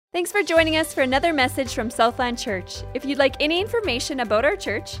Thanks for joining us for another message from Southland Church. If you'd like any information about our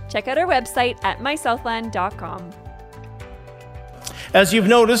church, check out our website at mysouthland.com. As you've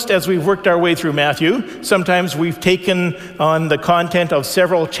noticed, as we've worked our way through Matthew, sometimes we've taken on the content of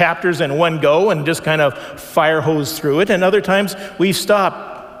several chapters in one go and just kind of fire hose through it. And other times we've stopped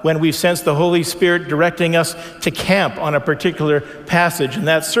when we've sensed the Holy Spirit directing us to camp on a particular passage. And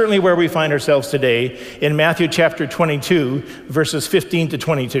that's certainly where we find ourselves today in Matthew chapter 22, verses 15 to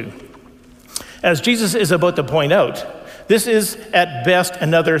 22. As Jesus is about to point out, this is at best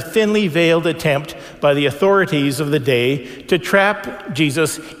another thinly veiled attempt by the authorities of the day to trap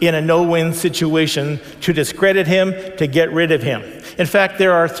Jesus in a no-win situation, to discredit him, to get rid of him. In fact,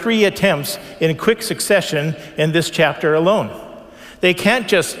 there are 3 attempts in quick succession in this chapter alone. They can't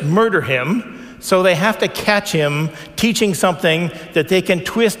just murder him, so they have to catch him teaching something that they can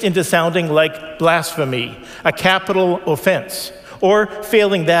twist into sounding like blasphemy, a capital offense, or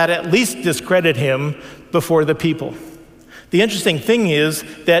failing that, at least discredit him before the people. The interesting thing is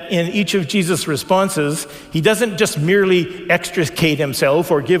that in each of Jesus' responses, he doesn't just merely extricate himself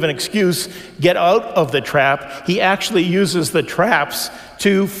or give an excuse, get out of the trap. He actually uses the traps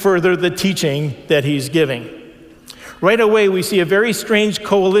to further the teaching that he's giving. Right away, we see a very strange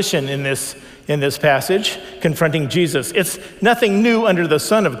coalition in this passage confronting Jesus. It's nothing new under the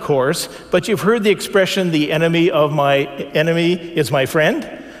sun, of course, but you've heard the expression, the enemy of my enemy is my friend.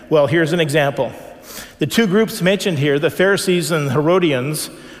 Well, here's an example. The 2 groups mentioned here, the Pharisees and the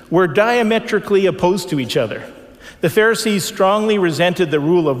Herodians, were diametrically opposed to each other. The Pharisees strongly resented the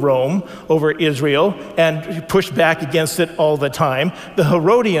rule of Rome over Israel and pushed back against it all the time. The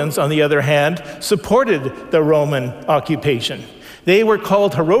Herodians, on the other hand, supported the Roman occupation. They were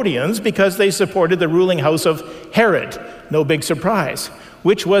called Herodians because they supported the ruling house of Herod, no big surprise,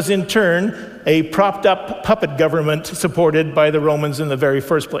 which was in turn a propped-up puppet government supported by the Romans in the very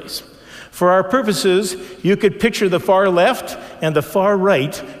first place. For our purposes, you could picture the far left and the far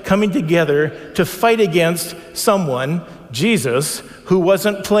right coming together to fight against someone, Jesus, who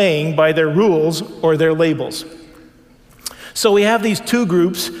wasn't playing by their rules or their labels. So we have these 2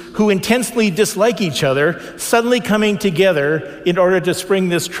 groups who intensely dislike each other, suddenly coming together in order to spring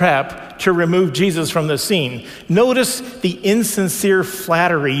this trap to remove Jesus from the scene. Notice the insincere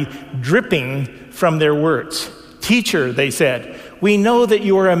flattery dripping from their words. "Teacher," they said, "we know that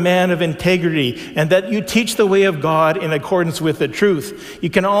you are a man of integrity and that you teach the way of God in accordance with the truth."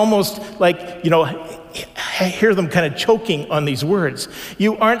 You can almost hear them kind of choking on these words.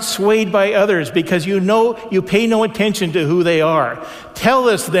 "You aren't swayed by others because you know you pay no attention to who they are. Tell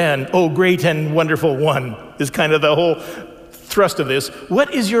us then, O great and wonderful one," is kind of the whole thrust of this.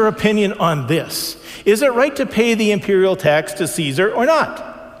 "What is your opinion on this? Is it right to pay the imperial tax to Caesar or not?"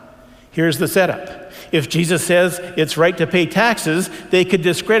 Here's the setup. If Jesus says it's right to pay taxes, they could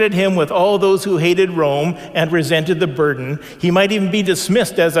discredit him with all those who hated Rome and resented the burden. He might even be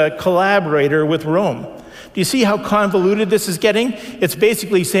dismissed as a collaborator with Rome. Do you see how convoluted this is getting? It's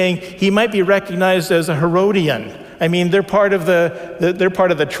basically saying he might be recognized as a Herodian. I mean, they're part of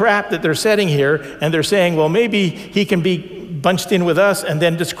the trap that they're setting here, and they're saying, well, maybe he can be bunched in with us and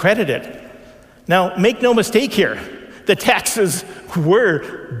then discredited. Now, make no mistake here. The taxes were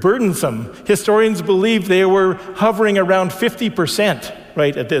burdensome. Historians believe they were hovering around 50%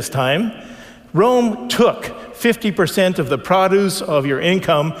 right at this time. Rome took 50% of the produce of your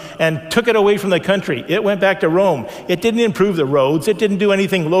income and took it away from the country. It went back to Rome. It didn't improve the roads. It didn't do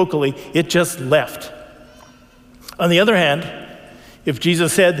anything locally. It just left. On the other hand, if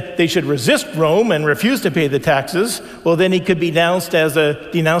Jesus said they should resist Rome and refuse to pay the taxes, well, then he could be denounced as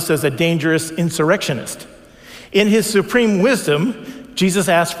a dangerous insurrectionist. In his supreme wisdom, Jesus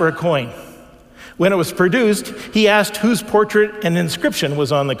asked for a coin. When it was produced, he asked whose portrait and inscription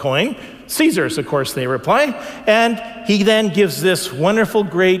was on the coin. Caesar's, of course, they reply. And he then gives this wonderful,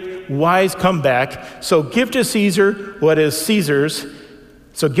 great, wise comeback. So give to Caesar what is Caesar's.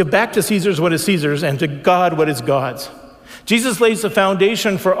 So give back to Caesar's what is Caesar's, and to God what is God's. Jesus lays the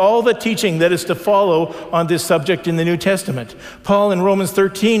foundation for all the teaching that is to follow on this subject in the New Testament. Paul in Romans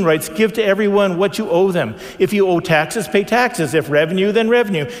 13 writes, "Give to everyone what you owe them. If you owe taxes, pay taxes. If revenue, then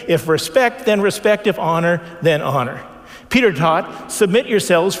revenue. If respect, then respect. If honor, then honor." Peter taught, "Submit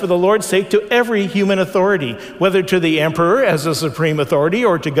yourselves for the Lord's sake to every human authority, whether to the emperor as the supreme authority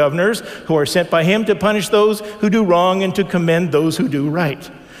or to governors who are sent by him to punish those who do wrong and to commend those who do right."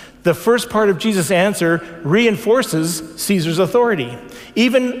 The first part of Jesus' answer reinforces Caesar's authority,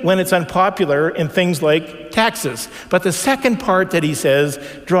 even when it's unpopular in things like taxes. But the second part that he says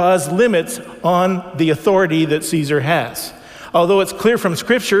draws limits on the authority that Caesar has. Although it's clear from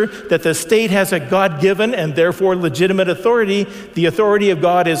Scripture that the state has a God-given and therefore legitimate authority, the authority of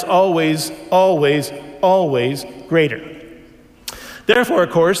God is always, always, always greater. Therefore,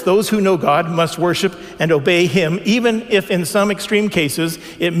 of course, those who know God must worship and obey him, even if in some extreme cases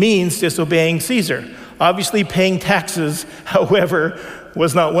it means disobeying Caesar. Obviously, paying taxes, however,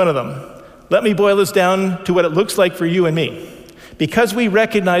 was not one of them. Let me boil this down to what it looks like for you and me. Because we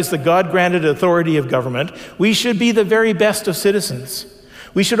recognize the God-granted authority of government, we should be the very best of citizens.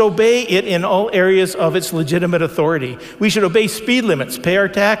 We should obey it in all areas of its legitimate authority. We should obey speed limits, pay our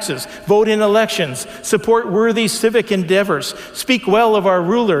taxes, vote in elections, support worthy civic endeavors, speak well of our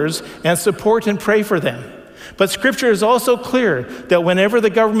rulers, and support and pray for them. But Scripture is also clear that whenever the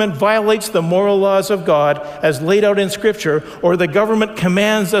government violates the moral laws of God as laid out in Scripture, or the government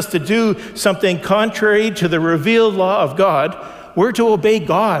commands us to do something contrary to the revealed law of God, we're to obey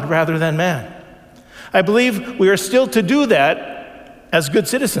God rather than man. I believe we are still to do that as good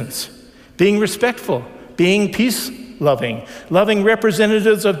citizens, being respectful, being peace-loving, loving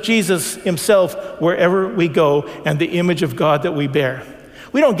representatives of Jesus himself wherever we go and the image of God that we bear.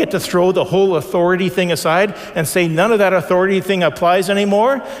 We don't get to throw the whole authority thing aside and say none of that authority thing applies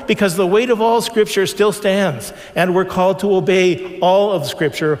anymore, because the weight of all Scripture still stands, and we're called to obey all of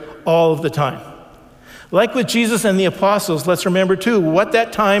Scripture all of the time. Like with Jesus and the apostles, let's remember too, what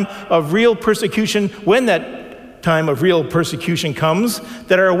that time of real persecution, when that time of real persecution comes,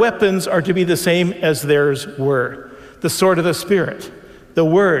 that our weapons are to be the same as theirs were. The sword of the Spirit, the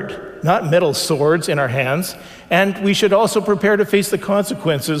word, not metal swords in our hands, and we should also prepare to face the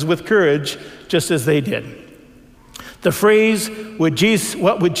consequences with courage, just as they did. The phrase,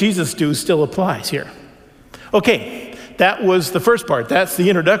 what would Jesus do, still applies here. Okay, that was the first part. That's the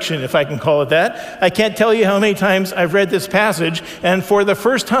introduction, if I can call it that. I can't tell you how many times I've read this passage, and for the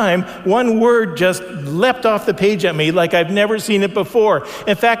first time, one word just leapt off the page at me like I've never seen it before.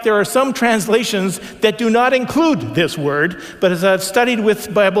 In fact, there are some translations that do not include this word, but as I've studied with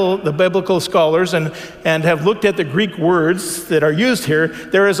the biblical scholars and have looked at the Greek words that are used here,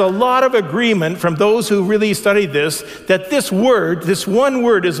 there is a lot of agreement from those who really studied this that this word, this one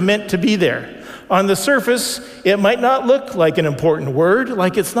word, is meant to be there. On the surface, it might not look like an important word,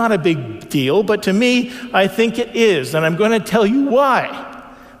 like it's not a big deal, but to me, I think it is, and I'm going to tell you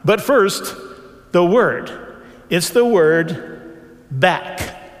why. But first, the word. It's the word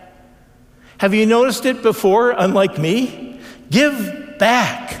back. Have you noticed it before, unlike me? Give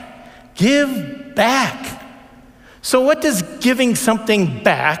back. Give back. So what does giving something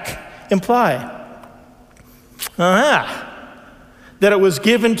back imply? That it was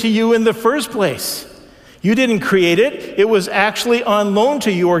given to you in the first place. You didn't create it. It was actually on loan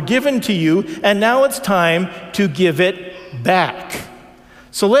to you or given to you, and now it's time to give it back.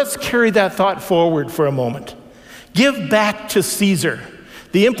 So let's carry that thought forward for a moment. Give back to Caesar.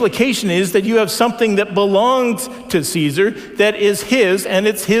 The implication is that you have something that belongs to Caesar that is his, and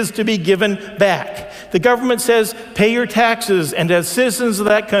it's his to be given back. The government says, pay your taxes, and as citizens of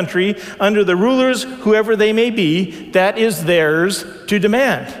that country, under the rulers, whoever they may be, that is theirs to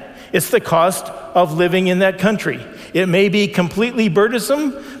demand. It's the cost of living in that country. It may be completely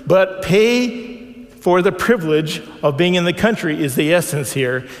burdensome, but pay for the privilege of being in the country is the essence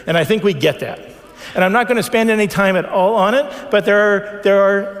here, and I think we get that. And I'm not going to spend any time at all on it, but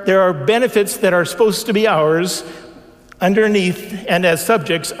there are benefits that are supposed to be ours underneath and as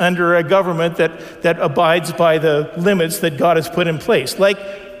subjects under a government that abides by the limits that God has put in place, like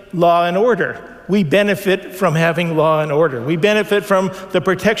law and order. We benefit from having law and order. We benefit from the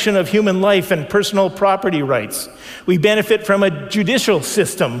protection of human life and personal property rights. We benefit from a judicial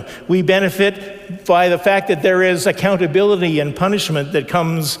system. We benefit by the fact that there is accountability and punishment that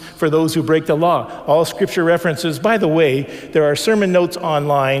comes for those who break the law. All Scripture references. By the way, there are sermon notes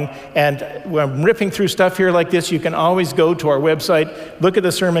online, and when I'm ripping through stuff here like this, you can always go to our website, look at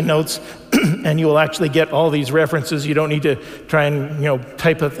the sermon notes, and you will actually get all these references. You don't need to try and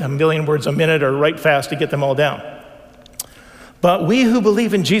type a million words a minute or write fast to get them all down. But we who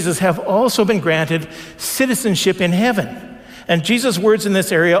believe in Jesus have also been granted citizenship in heaven. And Jesus' words in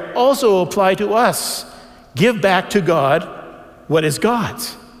this area also apply to us. Give back to God what is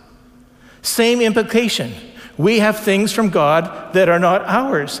God's. Same implication. We have things from God that are not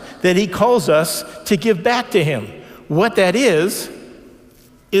ours, that he calls us to give back to him. What that is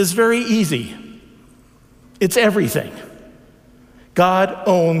very easy. It's everything. God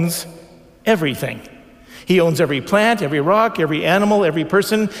owns everything. He owns every plant, every rock, every animal, every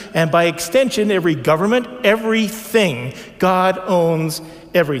person, and by extension, every government, everything. God owns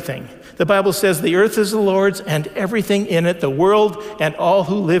everything. The Bible says the earth is the Lord's and everything in it, the world and all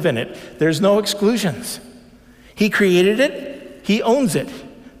who live in it. There's no exclusions. He created it, he owns it.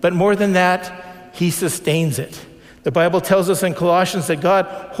 But more than that, he sustains it. The Bible tells us in Colossians that God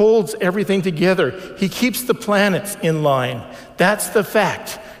holds everything together. He keeps the planets in line. That's the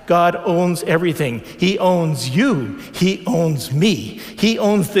fact. God owns everything. He owns you. He owns me. He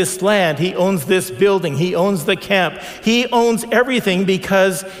owns this land. He owns this building. He owns the camp. He owns everything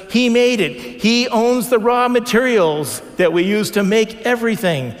because he made it. He owns the raw materials that we use to make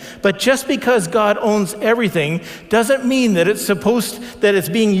everything. But just because God owns everything doesn't mean that it's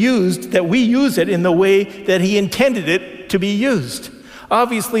being used, that we use it in the way that he intended it to be used.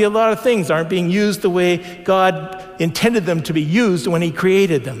 Obviously, a lot of things aren't being used the way God intended them to be used when he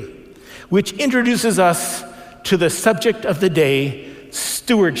created them, which introduces us to the subject of the day,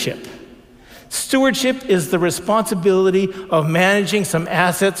 stewardship. Stewardship is the responsibility of managing some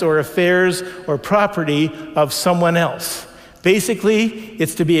assets or affairs or property of someone else. Basically,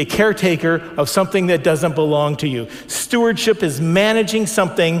 it's to be a caretaker of something that doesn't belong to you. Stewardship is managing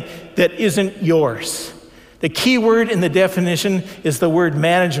something that isn't yours. The key word in the definition is the word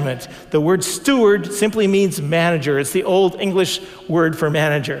management. The word steward simply means manager. It's the old English word for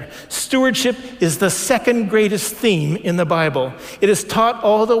manager. Stewardship is the second greatest theme in the Bible. It is taught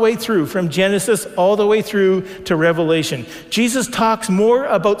all the way through, from Genesis all the way through to Revelation. Jesus talks more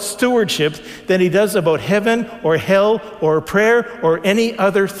about stewardship than he does about heaven or hell or prayer or any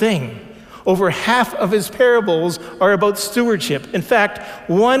other thing. Over half of his parables are about stewardship. In fact,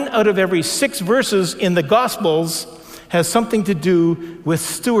 1 out of every 6 verses in the Gospels has something to do with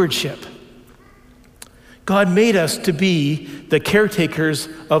stewardship. God made us to be the caretakers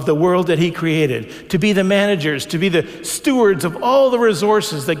of the world that he created, to be the managers, to be the stewards of all the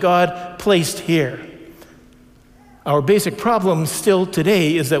resources that God placed here. Our basic problem still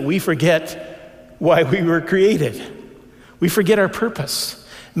today is that we forget why we were created. We forget our purpose.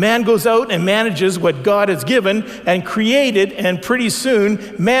 Man goes out and manages what God has given and created, and pretty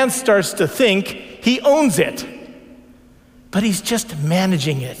soon, man starts to think he owns it. But he's just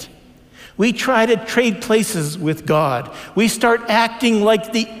managing it. We try to trade places with God. We start acting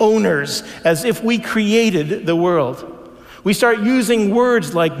like the owners, as if we created the world. We start using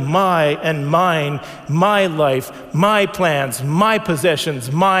words like my and mine, my life, my plans, my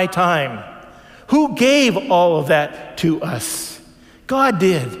possessions, my time. Who gave all of that to us? God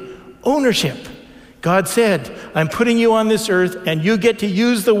did. Ownership. God said, I'm putting you on this earth and you get to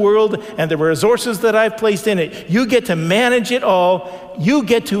use the world and the resources that I've placed in it. You get to manage it all. You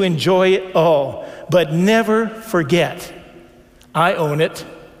get to enjoy it all. But never forget, I own it.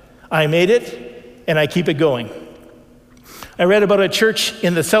 I made it and I keep it going. I read about a church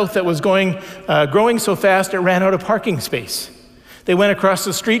in the south that was growing so fast it ran out of parking space. They went across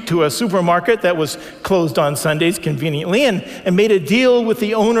the street to a supermarket that was closed on Sundays conveniently and made a deal with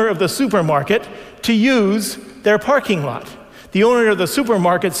the owner of the supermarket to use their parking lot. The owner of the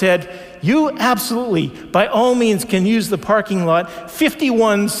supermarket said, you absolutely, by all means, can use the parking lot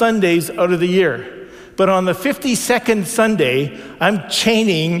 51 Sundays out of the year. But on the 52nd Sunday, I'm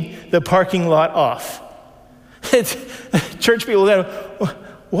chaining the parking lot off. Church people said,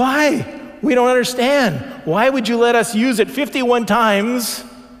 why? We don't understand. Why would you let us use it 51 times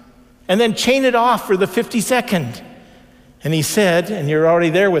and then chain it off for the 52nd? And he said, and you're already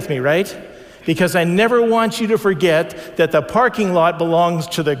there with me, right? Because I never want you to forget that the parking lot belongs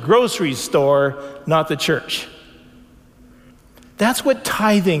to the grocery store, not the church. That's what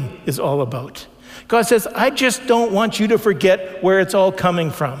tithing is all about. God says, I just don't want you to forget where it's all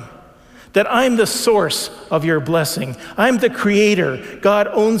coming from. That I'm the source of your blessing. I'm the creator. God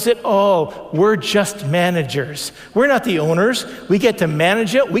owns it all. We're just managers. We're not the owners. We get to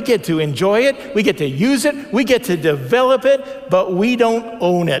manage it. We get to enjoy it. We get to use it. We get to develop it, but we don't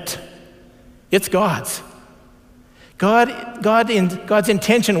own it. It's God's. God's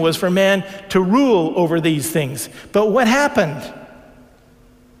intention was for man to rule over these things. But what happened?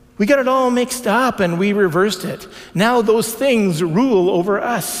 We got it all mixed up and we reversed it. Now those things rule over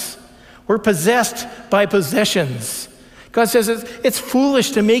us. We're possessed by possessions. God says it's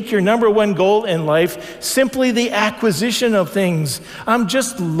foolish to make your number one goal in life simply the acquisition of things. I'm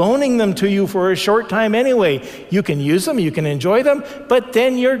just loaning them to you for a short time anyway. You can use them, you can enjoy them, but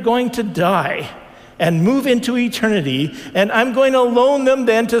then you're going to die and move into eternity, and I'm going to loan them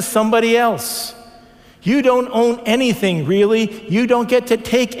then to somebody else. You don't own anything, really. You don't get to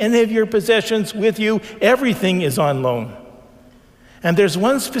take any of your possessions with you. Everything is on loan. And there's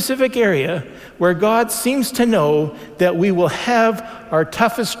one specific area where God seems to know that we will have our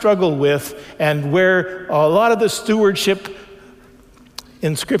toughest struggle with, and where a lot of the stewardship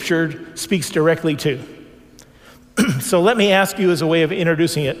in Scripture speaks directly to. So let me ask you as a way of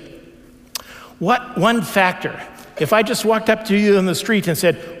introducing it. What one factor if I just walked up to you in the street and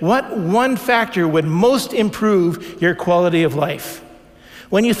said, what one factor would most improve your quality of life?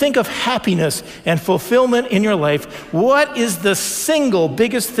 When you think of happiness and fulfillment in your life, what is the single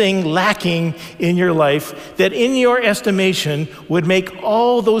biggest thing lacking in your life that in your estimation would make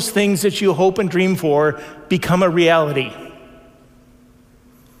all those things that you hope and dream for become a reality?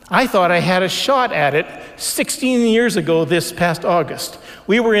 I thought I had a shot at it 16 years ago this past August.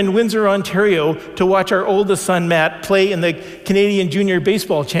 We were in Windsor, Ontario to watch our oldest son, Matt, play in the Canadian Junior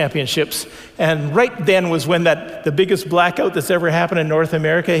Baseball Championships. And right then was when the biggest blackout that's ever happened in North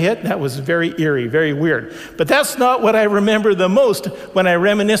America hit. That was very eerie, very weird. But that's not what I remember the most when I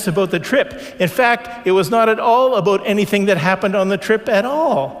reminisce about the trip. In fact, it was not at all about anything that happened on the trip at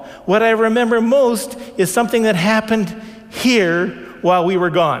all. What I remember most is something that happened here while we were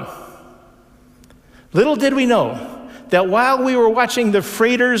gone. Little did we know that while we were watching the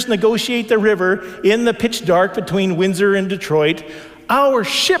freighters negotiate the river in the pitch dark between Windsor and Detroit, our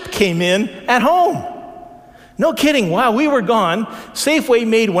ship came in at home. No kidding, while we were gone, Safeway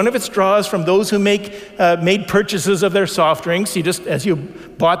made one of its draws from those who made purchases of their soft drinks. As you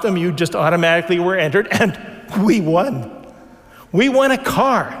bought them, you just automatically were entered, and we won. We won a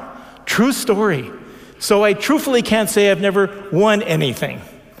car. True story. So I truthfully can't say I've never won anything.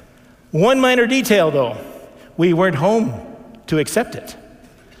 One minor detail, though. We weren't home to accept it.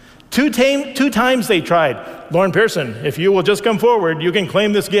 Two times they tried. Lauren Pearson, if you will just come forward, you can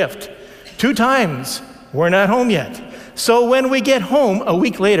claim this gift. 2 times. We're not home yet. So when we get home a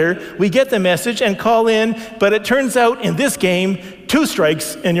week later, we get the message and call in, but it turns out in this game, 2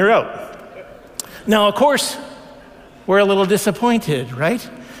 strikes and you're out. Now, of course, we're a little disappointed, right?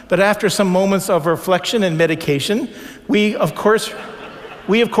 But after some moments of reflection and medication, we of course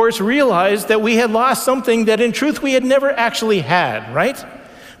realized that we had lost something that in truth we had never actually had, right?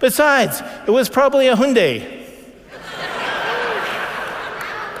 Besides, it was probably a Hyundai.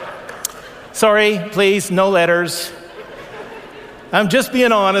 Sorry, please, no letters. I'm just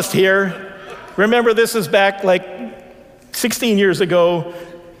being honest here. Remember, this is back like 16 years ago.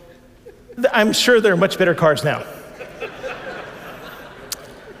 I'm sure there are much better cars now.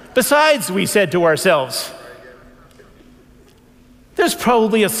 Besides, we said to ourselves, there's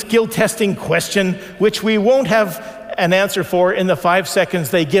probably a skill testing question which we won't have an answer for in the 5 seconds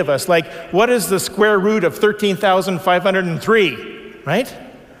they give us, like what is the square root of 13,503, right?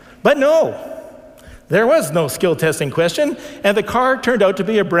 But no, there was no skill testing question, and the car turned out to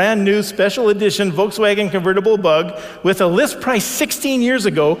be a brand new special edition Volkswagen convertible Bug with a list price 16 years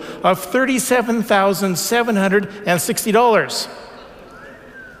ago of $37,760.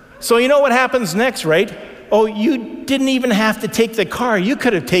 So you know what happens next, right? Oh, you didn't even have to take the car. You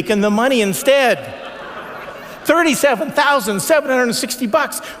could have taken the money instead.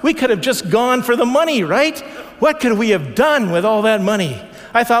 $37,760. We could have just gone for the money, right? What could we have done with all that money?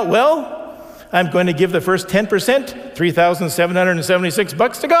 I thought, well, I'm going to give the first 10%,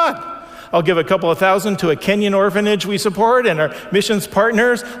 $3,776 to God. I'll give a couple of thousand to a Kenyan orphanage we support and our missions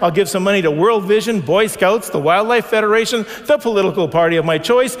partners. I'll give some money to World Vision, Boy Scouts, the Wildlife Federation, the political party of my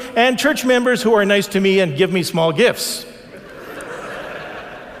choice, and church members who are nice to me and give me small gifts.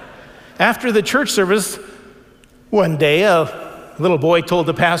 After the church service, one day a little boy told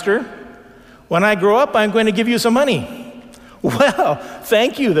the pastor, "When I grow up, I'm going to give you some money." "Well,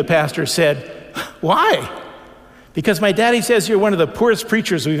 thank you," the pastor said. "Why?" "Because my daddy says you're one of the poorest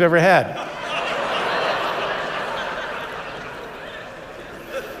preachers we've ever had."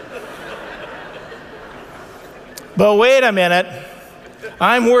 But wait a minute.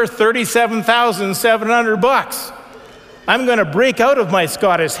 I'm worth $37,700. I'm going to break out of my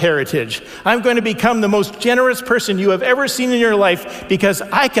Scottish heritage. I'm going to become the most generous person you have ever seen in your life because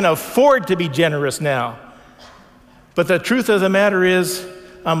I can afford to be generous now. But the truth of the matter is,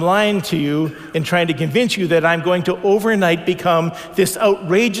 I'm lying to you in trying to convince you that I'm going to overnight become this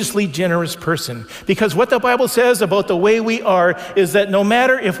outrageously generous person. Because what the Bible says about the way we are is that no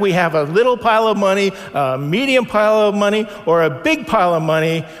matter if we have a little pile of money, a medium pile of money, or a big pile of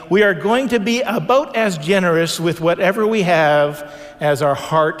money, we are going to be about as generous with whatever we have as our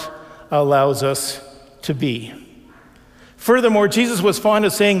heart allows us to be. Furthermore, Jesus was fond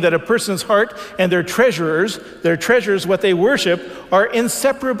of saying that a person's heart and their treasures, what they worship, are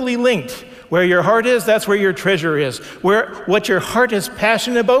inseparably linked. Where your heart is, that's where your treasure is. What your heart is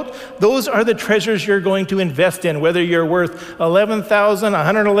passionate about, those are the treasures you're going to invest in, whether you're worth $11,000,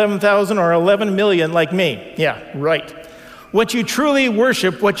 $111,000, or $11 million like me. Yeah, right. What you truly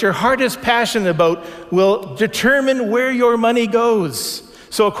worship, what your heart is passionate about, will determine where your money goes.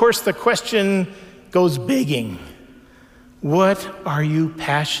 So, of course, the question goes begging. What are you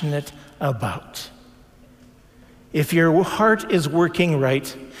passionate about? If your heart is working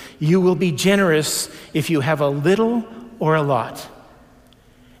right, you will be generous if you have a little or a lot.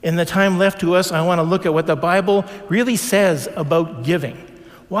 In the time left to us, I want to look at what the Bible really says about giving.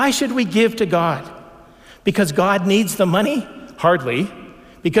 Why should we give to God? Because God needs the money? Hardly.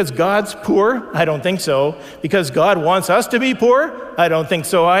 Because God's poor? I don't think so. Because God wants us to be poor? I don't think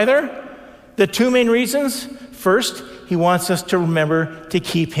so either. The two main reasons: first, he wants us to remember to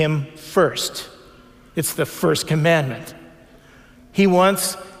keep him first. It's the first commandment. He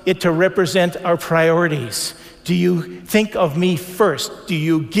wants it to represent our priorities. Do you think of me first? Do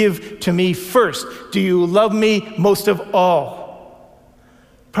you give to me first? Do you love me most of all?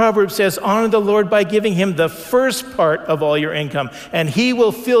 Proverbs says, honor the Lord by giving him the first part of all your income, and he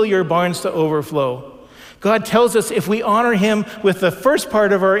will fill your barns to overflow. God tells us if we honor him with the first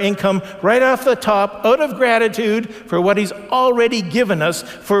part of our income right off the top, out of gratitude for what he's already given us,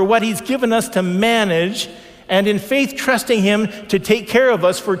 for what he's given us to manage, and in faith trusting him to take care of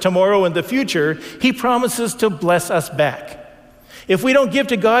us for tomorrow and the future, he promises to bless us back. If we don't give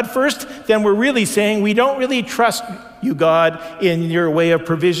to God first, then we're really saying we don't really trust you, God, in your way of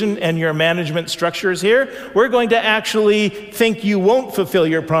provision and your management structures here. We're going to actually think you won't fulfill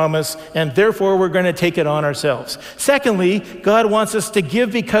your promise, and therefore we're going to take it on ourselves. Secondly, God wants us to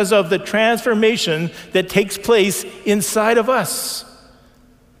give because of the transformation that takes place inside of us.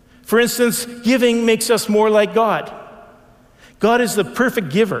 For instance, giving makes us more like God. God is the perfect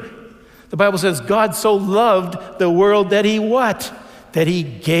giver. The Bible says God so loved the world that he what? That he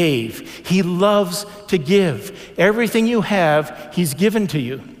gave. He loves to give. Everything you have, he's given to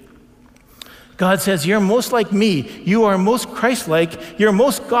you. God says you're most like me. You are most Christ-like. You're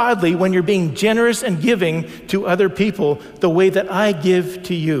most godly when you're being generous and giving to other people the way that I give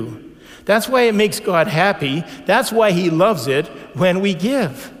to you. That's why it makes God happy. That's why he loves it when we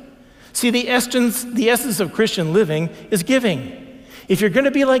give. See, the essence of Christian living is giving. If you're going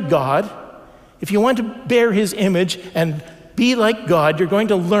to be like God, if you want to bear his image and be like God, you're going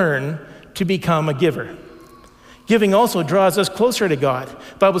to learn to become a giver. Giving also draws us closer to God.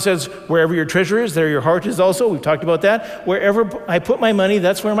 The Bible says, wherever your treasure is, there your heart is also. We've talked about that. Wherever I put my money,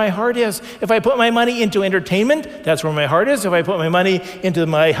 that's where my heart is. If I put my money into entertainment, that's where my heart is. If I put my money into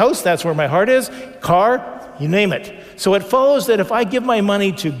my house, that's where my heart is. Car, you name it. So it follows that if I give my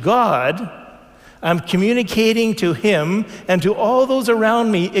money to God, I'm communicating to him and to all those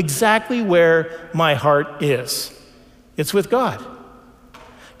around me exactly where my heart is. It's with God.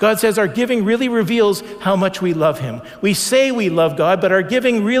 God says our giving really reveals how much we love him. We say we love God, but our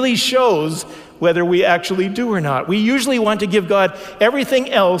giving really shows whether we actually do or not. We usually want to give God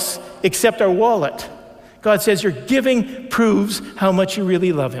everything else except our wallet. God says your giving proves how much you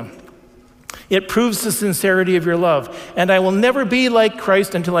really love him. It proves the sincerity of your love. And I will never be like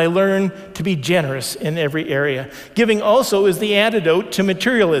Christ until I learn to be generous in every area. Giving also is the antidote to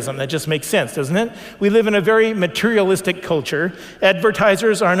materialism. That just makes sense, doesn't it? We live in a very materialistic culture.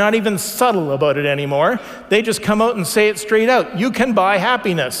 Advertisers are not even subtle about it anymore. They just come out and say it straight out. You can buy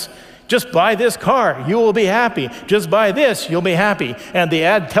happiness. Just buy this car, you will be happy. Just buy this, you'll be happy. And the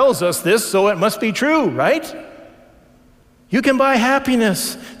ad tells us this, so it must be true, right? You can buy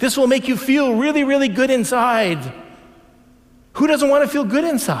happiness. This will make you feel really, really good inside. Who doesn't want to feel good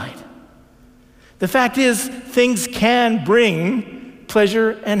inside? The fact is, things can bring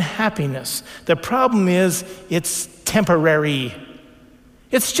pleasure and happiness. The problem is, it's temporary.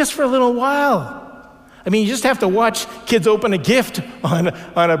 It's just for a little while. I mean, you just have to watch kids open a gift on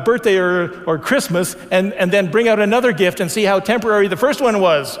a birthday or Christmas and then bring out another gift and see how temporary the first one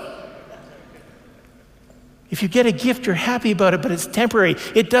was. If you get a gift, you're happy about it, but it's temporary.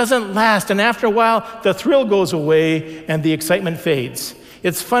 It doesn't last, and after a while, the thrill goes away and the excitement fades.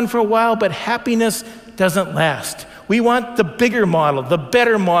 It's fun for a while, but happiness doesn't last. We want the bigger model, the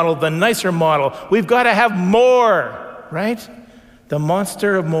better model, the nicer model. We've got to have more, right? The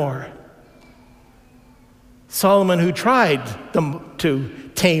monster of more. Solomon, who tried to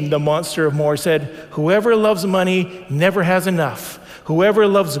tame the monster of more, said, whoever loves money never has enough. Whoever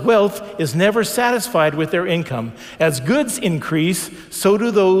loves wealth is never satisfied with their income. As goods increase, so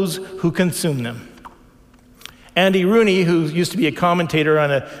do those who consume them. Andy Rooney, who used to be a commentator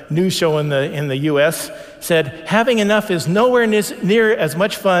on a news show in the U.S., said, having enough is nowhere near as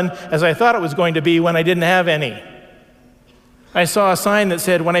much fun as I thought it was going to be when I didn't have any. I saw a sign that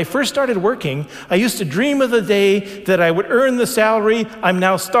said, when I first started working, I used to dream of the day that I would earn the salary I'm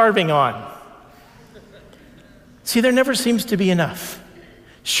now starving on. See, there never seems to be enough.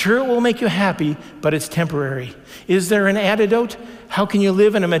 Sure, it will make you happy, but it's temporary. Is there an antidote? How can you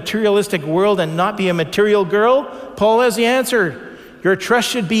live in a materialistic world and not be a material girl? Paul has the answer. Your trust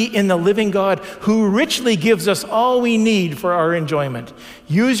should be in the living God who richly gives us all we need for our enjoyment.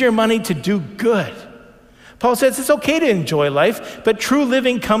 Use your money to do good. Paul says it's okay to enjoy life, but true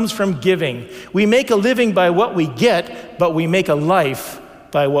living comes from giving. We make a living by what we get, but we make a life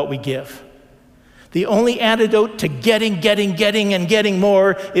by what we give. The only antidote to getting, and getting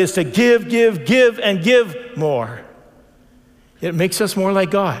more is to give, and give more. It makes us more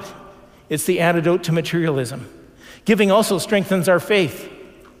like God. It's the antidote to materialism. Giving also strengthens our faith.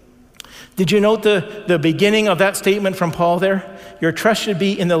 Did you note the beginning of that statement from Paul there? Your trust should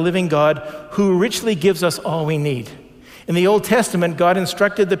be in the living God who richly gives us all we need. In the Old Testament, God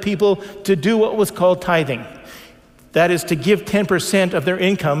instructed the people to do what was called tithing. That is to give 10% of their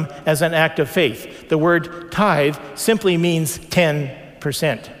income as an act of faith. The word tithe simply means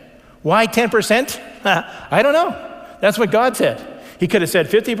 10%. Why 10%? I don't know. That's what God said. He could have said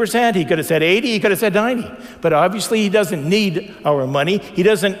 50%, he could have said 80%, he could have said 90%. But obviously he doesn't need our money. He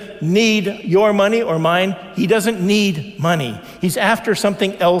doesn't need your money or mine. He doesn't need money. He's after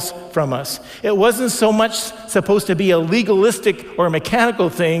something else from us. It wasn't so much supposed to be a legalistic or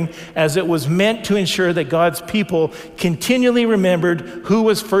mechanical thing as it was meant to ensure that God's people continually remembered who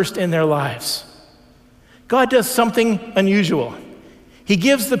was first in their lives. God does something unusual. He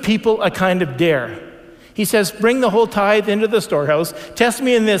gives the people a kind of dare. He says, bring the whole tithe into the storehouse. Test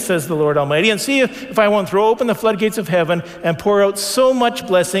me in this, says the Lord Almighty, and see if I won't throw open the floodgates of heaven and pour out so much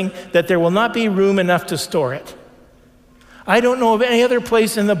blessing that there will not be room enough to store it. I don't know of any other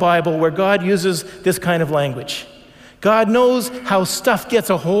place in the Bible where God uses this kind of language. God knows how stuff gets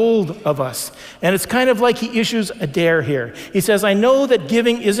a hold of us. And it's kind of like he issues a dare here. He says, I know that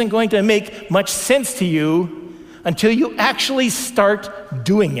giving isn't going to make much sense to you until you actually start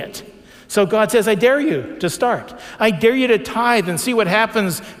doing it. So God says, I dare you to start. I dare you to tithe and see what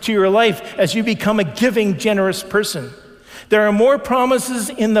happens to your life as you become a giving, generous person. There are more promises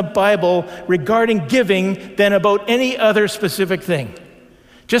in the Bible regarding giving than about any other specific thing.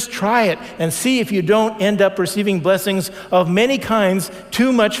 Just try it and see if you don't end up receiving blessings of many kinds,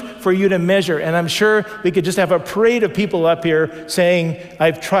 too much for you to measure. And I'm sure we could just have a parade of people up here saying,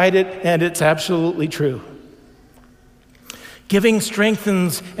 I've tried it and it's absolutely true. Giving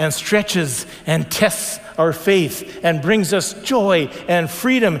strengthens and stretches and tests our faith and brings us joy and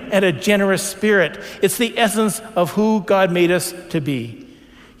freedom and a generous spirit. It's the essence of who God made us to be.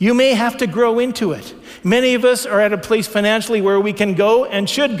 You may have to grow into it. Many of us are at a place financially where we can go and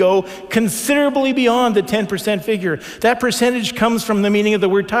should go considerably beyond the 10% figure. That percentage comes from the meaning of the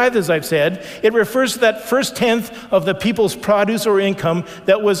word tithe, as I've said. It refers to that first tenth of the people's produce or income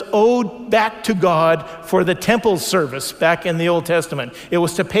that was owed back to God for the temple service back in the Old Testament. It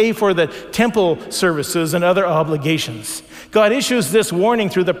was to pay for the temple services and other obligations. God issues this warning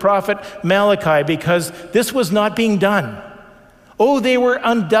through the prophet Malachi because this was not being done. Oh, they were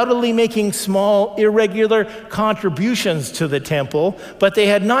undoubtedly making small, irregular contributions to the temple, but they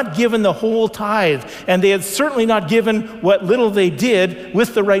had not given the whole tithe, and they had certainly not given what little they did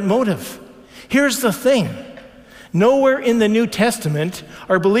with the right motive. Here's the thing. Nowhere in the New Testament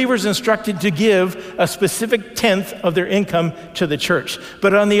are believers instructed to give a specific tenth of their income to the church.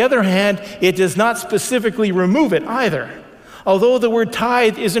 But on the other hand, it does not specifically remove it either. Although the word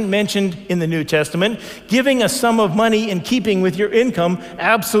tithe isn't mentioned in the New Testament, giving a sum of money in keeping with your income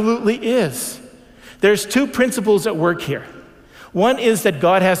absolutely is. There's two principles at work here. One is that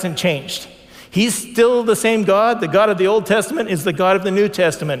God hasn't changed. He's still the same God. The God of the Old Testament is the God of the New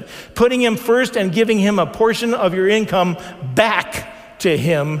Testament. Putting him first and giving him a portion of your income back to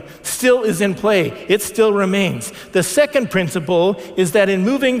him still is in play. It still remains. The second principle is that in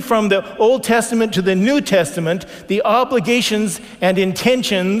moving from the Old Testament to the New Testament, the obligations and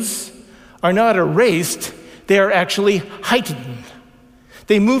intentions are not erased, they are actually heightened.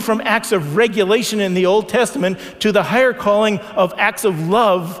 They move from acts of regulation in the Old Testament to the higher calling of acts of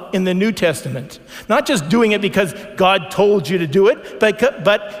love in the New Testament. Not just doing it because God told you to do it,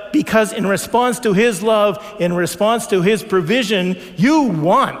 but because in response to his love, in response to his provision, you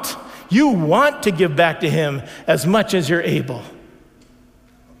want to give back to him as much as you're able.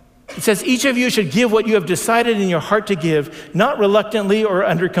 It says, each of you should give what you have decided in your heart to give, not reluctantly or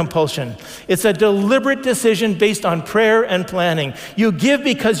under compulsion. It's a deliberate decision based on prayer and planning. You give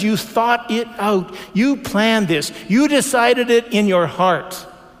because you thought it out. You planned this. You decided it in your heart.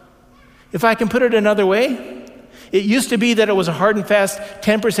 If I can put it another way, it used to be that it was a hard and fast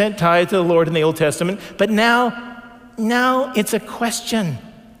 10% tithe to the Lord in the Old Testament, but now it's a question.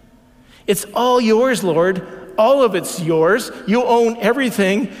 It's all yours, Lord. All of it's yours. You own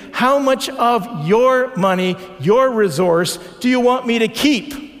everything. How much of your money, your resource, do you want me to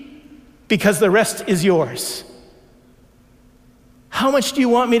keep? Because the rest is yours. How much do you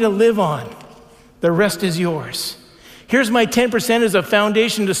want me to live on? The rest is yours. Here's my 10% as a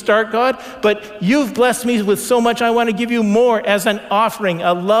foundation to start, God, but you've blessed me with so much, I want to give you more as an offering,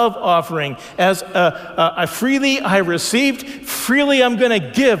 a love offering, as a freely I received, freely I'm going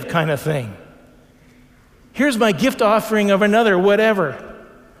to give kind of thing. Here's my gift offering of another, whatever.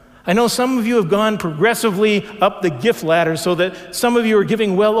 I know some of you have gone progressively up the gift ladder so that some of you are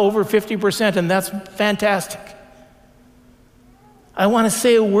giving well over 50%, and that's fantastic. I want to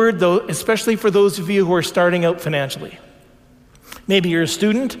say a word, though, especially for those of you who are starting out financially. Maybe you're a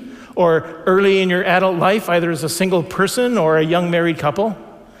student or early in your adult life, either as a single person or a young married couple.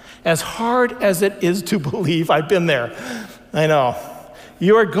 As hard as it is to believe, I've been there. I know.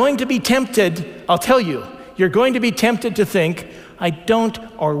 You are going to be tempted, I'll tell you, you're going to be tempted to think,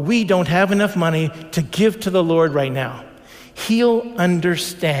 we don't have enough money to give to the Lord right now. He'll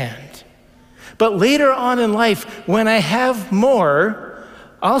understand. But later on in life, when I have more,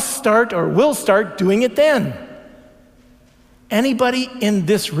 we'll start doing it then. Anybody in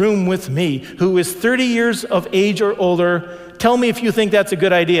this room with me who is 30 years of age or older, tell me if you think that's a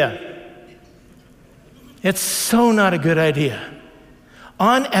good idea. It's so not a good idea.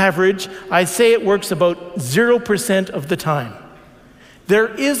 On average, I'd say it works about 0% of the time.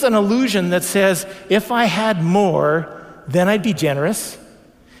 There is an illusion that says, if I had more, then I'd be generous.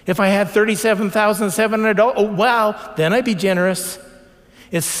 If I had $37,700, oh wow, then I'd be generous.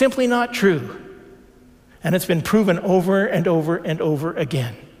 It's simply not true. And it's been proven over and over and over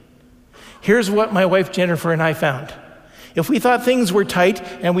again. Here's what my wife Jennifer and I found. If we thought things were tight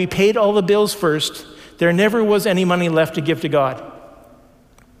and we paid all the bills first, there never was any money left to give to God.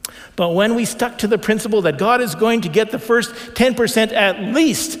 But when we stuck to the principle that God is going to get the first 10% at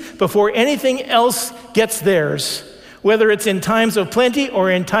least before anything else gets theirs, whether it's in times of plenty or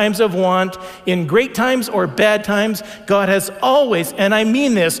in times of want, in great times or bad times, God has always, and I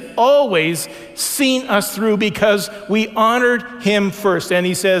mean this, always seen us through because we honored him first. And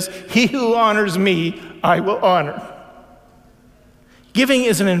he says, he who honors me, I will honor. Giving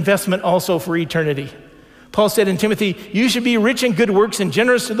is an investment also for eternity. Paul said in Timothy, you should be rich in good works and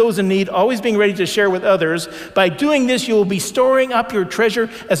generous to those in need, always being ready to share with others. By doing this, you will be storing up your treasure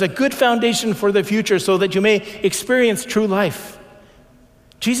as a good foundation for the future so that you may experience true life.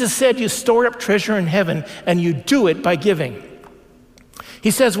 Jesus said you store up treasure in heaven, and you do it by giving.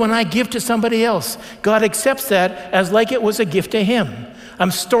 He says, when I give to somebody else, God accepts that as like it was a gift to him.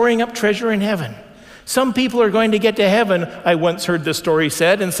 I'm storing up treasure in heaven. Some people are going to get to heaven, I once heard the story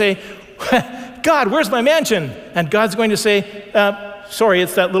said, and say, God, where's my mansion? And God's going to say, sorry,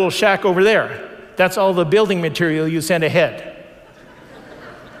 it's that little shack over there. That's all the building material you sent ahead.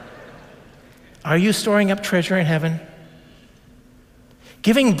 Are you storing up treasure in heaven?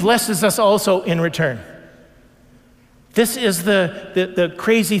 Giving blesses us also in return. This is the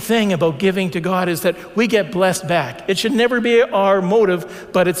crazy thing about giving to God, is that we get blessed back. It should never be our motive,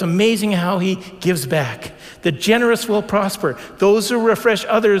 but it's amazing how he gives back. The generous will prosper. Those who refresh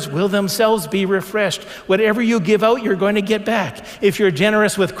others will themselves be refreshed. Whatever you give out, you're going to get back. If you're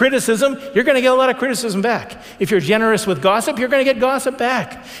generous with criticism, you're going to get a lot of criticism back. If you're generous with gossip, you're going to get gossip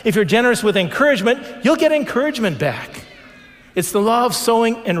back. If you're generous with encouragement, you'll get encouragement back. It's the law of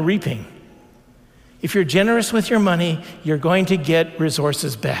sowing and reaping. If you're generous with your money, you're going to get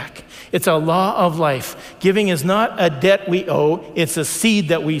resources back. It's a law of life. Giving is not a debt we owe, it's a seed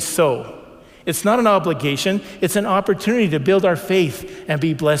that we sow. It's not an obligation, it's an opportunity to build our faith and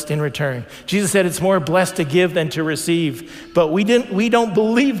be blessed in return. Jesus said it's more blessed to give than to receive. But we don't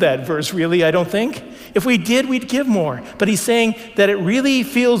believe that verse, really, I don't think. If we did, we'd give more. But he's saying that it really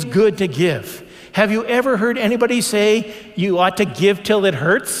feels good to give. Have you ever heard anybody say you ought to give till it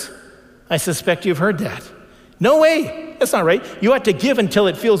hurts? I suspect you've heard that. No way, that's not right. You ought to give until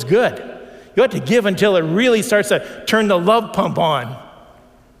it feels good. You ought to give until it really starts to turn the love pump on.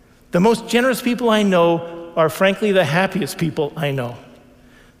 The most generous people I know are frankly the happiest people I know.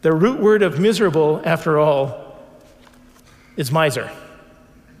 The root word of miserable, after all, is miser.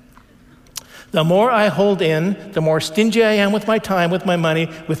 The more I hold in, the more stingy I am with my time, with my money,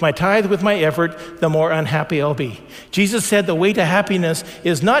 with my tithe, with my effort, the more unhappy I'll be. Jesus said the way to happiness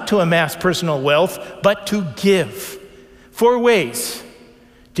is not to amass personal wealth, but to give. 4 ways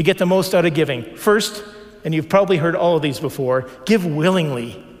to get the most out of giving. First, and you've probably heard all of these before, give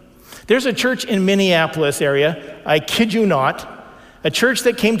willingly. There's a church in Minneapolis area, I kid you not, a church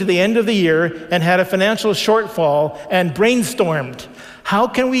that came to the end of the year and had a financial shortfall and brainstormed, how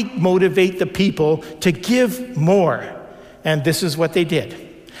can we motivate the people to give more? And this is what they did.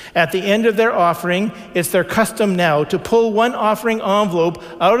 At the end of their offering, it's their custom now to pull one offering envelope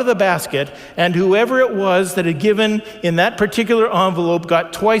out of the basket, and whoever it was that had given in that particular envelope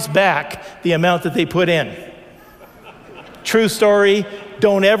got twice back the amount that they put in. True story.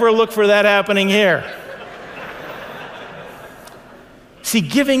 Don't ever look for that happening here. See,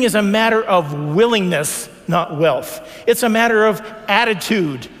 giving is a matter of willingness, not wealth. It's a matter of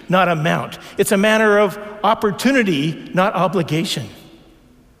attitude, not amount. It's a matter of opportunity, not obligation.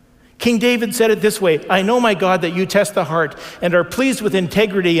 King David said it this way, I know, my God, that you test the heart and are pleased with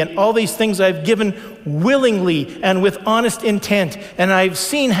integrity, and all these things I've given willingly and with honest intent. And I've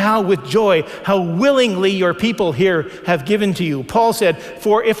seen how with joy, how willingly your people here have given to you. Paul said,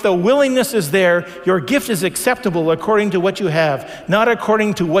 for if the willingness is there, your gift is acceptable according to what you have, not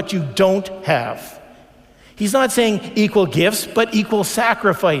according to what you don't have. He's not saying equal gifts, but equal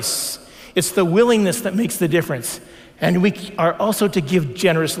sacrifice. It's the willingness that makes the difference. And we are also to give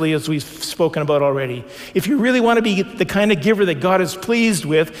generously, as we've spoken about already. If you really want to be the kind of giver that God is pleased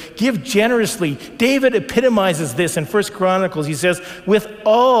with, give generously. David epitomizes this in 1 Chronicles. He says, with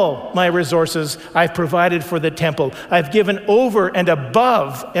all my resources I've provided for the temple. I've given over and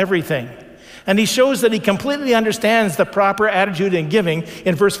above everything. And he shows that he completely understands the proper attitude in giving.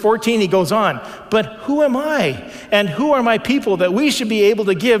 In verse 14, he goes on, but who am I and who are my people that we should be able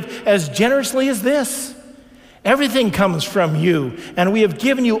to give as generously as this? Everything comes from you, and we have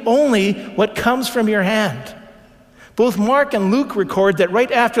given you only what comes from your hand. Both Mark and Luke record that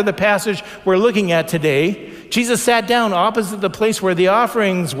right after the passage we're looking at today, Jesus sat down opposite the place where the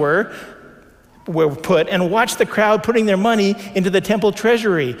offerings were put and watched the crowd putting their money into the temple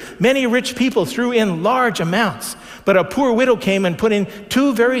treasury. Many rich people threw in large amounts, but a poor widow came and put in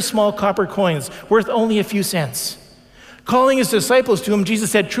 2 very small copper coins worth only a few cents. Calling his disciples to him,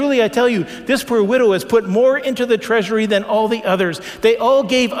 Jesus said, truly I tell you, this poor widow has put more into the treasury than all the others. They all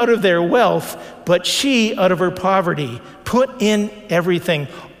gave out of their wealth, but she, out of her poverty, put in everything,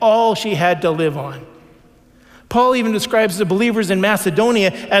 all she had to live on. Paul even describes the believers in Macedonia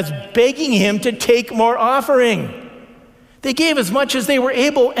as begging him to take more offering. They gave as much as they were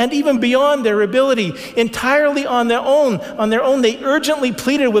able and even beyond their ability, entirely on their own. They urgently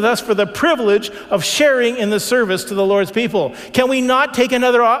pleaded with us for the privilege of sharing in the service to the Lord's people. Can we not take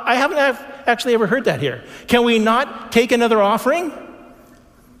another? I haven't actually ever heard that here. Can we not take another offering?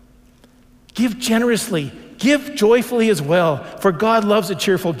 Give generously. Give joyfully as well, for God loves a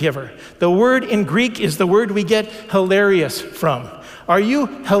cheerful giver. The word in Greek is the word we get hilarious from. Are you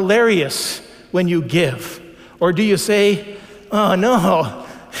hilarious when you give? Or do you say, oh no,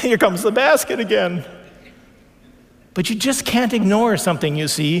 here comes the basket again? But you just can't ignore something, you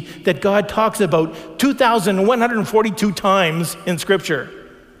see, that God talks about 2,142 times in Scripture.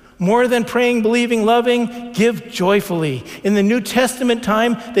 More than praying, believing, loving, give joyfully. In the New Testament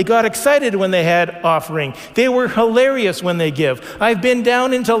time, they got excited when they had offering. They were hilarious when they give. I've been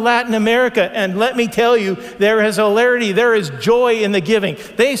down into Latin America, and let me tell you, there is hilarity, there is joy in the giving.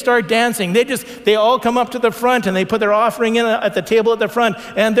 They start dancing. They all come up to the front, and they put their offering in at the table at the front,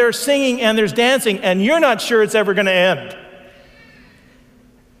 and they're singing, and there's dancing, and you're not sure it's ever going to end.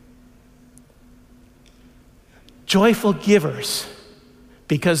 Joyful givers,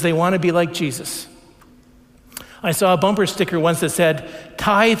 because they want to be like Jesus. I saw a bumper sticker once that said,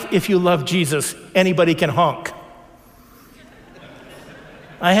 tithe if you love Jesus, anybody can honk.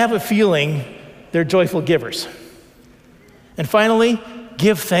 I have a feeling they're joyful givers. And finally,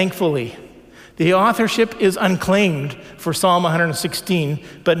 give thankfully. The authorship is unclaimed for Psalm 116,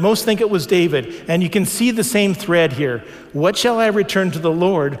 but most think it was David. And you can see the same thread here. What shall I return to the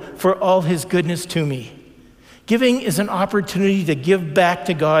Lord for all his goodness to me? Giving is an opportunity to give back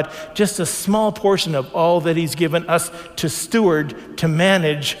to God just a small portion of all that he's given us to steward, to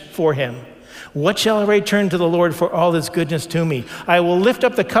manage for him. What shall I return to the Lord for all his goodness to me? I will lift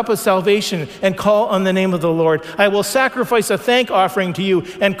up the cup of salvation and call on the name of the Lord. I will sacrifice a thank offering to you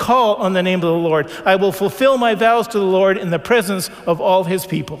and call on the name of the Lord. I will fulfill my vows to the Lord in the presence of all his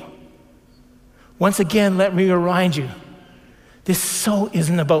people. Once again, let me remind you, this so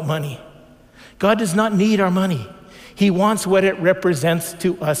isn't about money. God does not need our money. He wants what it represents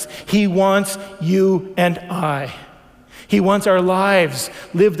to us. He wants you and I. He wants our lives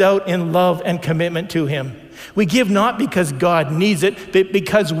lived out in love and commitment to him. We give not because God needs it, but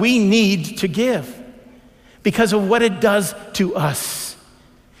because we need to give. Because of what it does to us.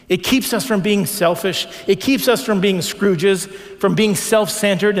 It keeps us from being selfish. It keeps us from being Scrooges, from being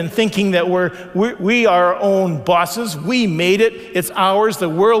self-centered and thinking that we are our own bosses. We made it. It's ours. The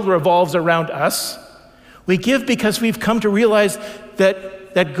world revolves around us. We give because we've come to realize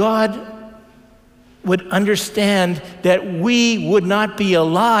that God would understand that we would not be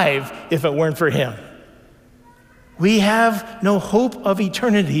alive if it weren't for him. We have no hope of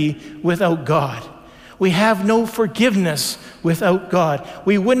eternity without God. We have no forgiveness without God.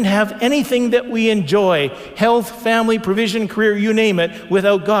 We wouldn't have anything that we enjoy, health, family, provision, career, you name it,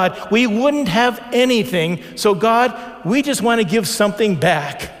 without God. We wouldn't have anything. So God, we just want to give something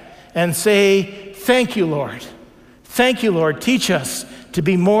back and say, thank you, Lord. Thank you, Lord. Teach us to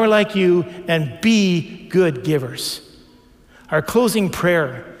be more like you and be good givers. Our closing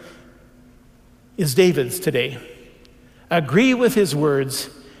prayer is David's today. Agree with his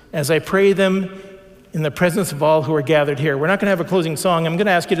words as I pray them in the presence of all who are gathered here. We're not going to have a closing song. I'm going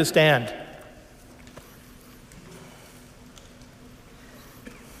to ask you to stand.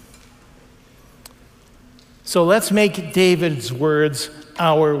 So let's make David's words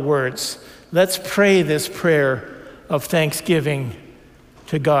our words. Let's pray this prayer of thanksgiving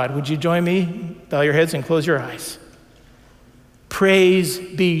to God. Would you join me? Bow your heads and close your eyes. Praise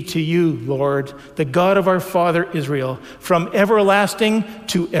be to you, Lord, the God of our father Israel, from everlasting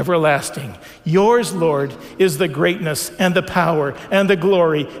to everlasting. Yours, Lord, is the greatness and the power and the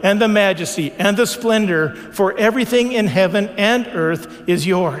glory and the majesty and the splendor, for everything in heaven and earth is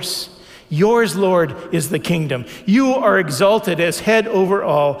yours. Yours, Lord, is the kingdom. You are exalted as head over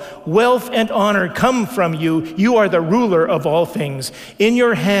all. Wealth and honor come from you. You are the ruler of all things. In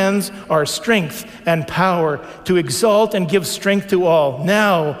your hands are strength and power to exalt and give strength to all.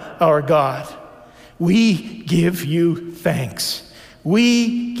 Now, our God, we give you thanks.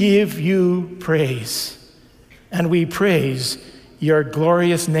 We give you praise. And we praise your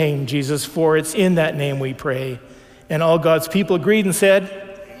glorious name, Jesus, for it's in that name we pray. And all God's people agreed and said,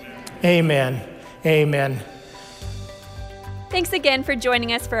 Amen. Amen. Thanks again for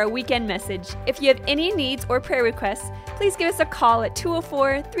joining us for our weekend message. If you have any needs or prayer requests, please give us a call at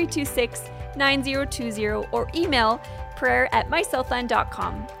 204-326-9020 or email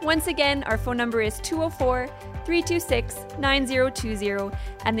prayer@mysouthland.com. Once again, our phone number is 204-326-9020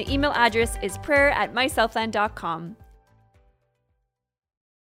 and the email address is prayer@mysouthland.com.